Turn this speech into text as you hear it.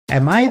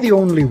Am I the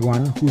only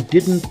one who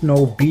didn't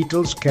know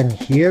beetles can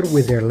hear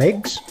with their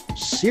legs?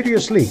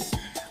 Seriously,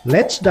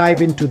 let's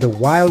dive into the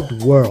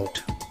wild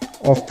world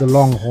of the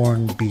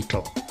longhorn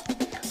beetle.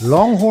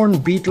 Longhorn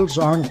beetles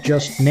aren't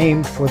just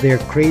named for their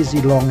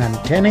crazy long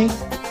antennae,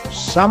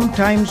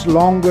 sometimes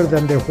longer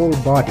than their whole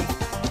body.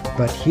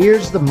 But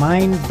here's the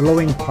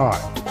mind-blowing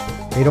part.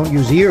 They don't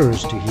use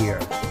ears to hear.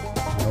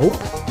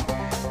 Nope.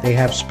 They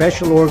have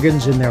special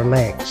organs in their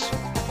legs,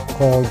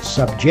 called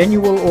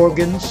subgenual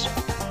organs,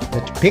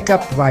 that pick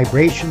up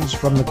vibrations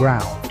from the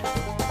ground.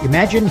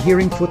 Imagine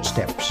hearing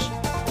footsteps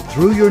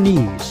through your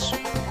knees.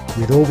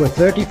 With over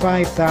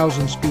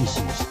 35,000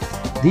 species,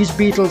 these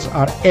beetles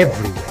are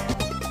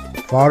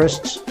everywhere.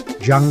 Forests,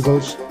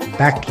 jungles,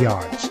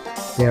 backyards.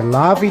 Their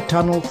larvae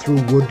tunnel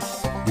through wood,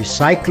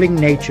 recycling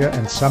nature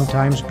and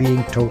sometimes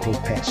being total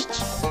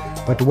pests.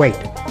 But wait,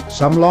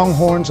 some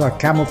longhorns are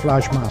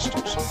camouflage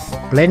masters,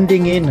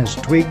 blending in as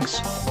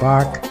twigs,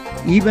 bark,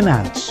 even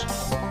ants,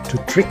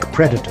 to trick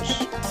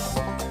predators.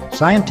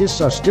 Scientists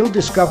are still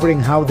discovering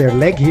how their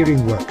leg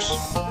hearing works,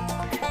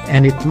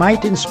 and it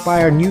might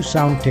inspire new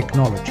sound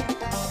technology.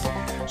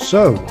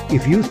 So,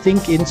 if you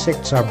think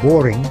insects are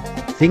boring,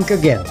 think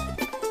again.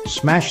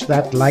 Smash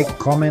that like,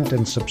 comment,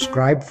 and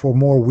subscribe for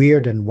more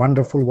weird and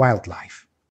wonderful wildlife.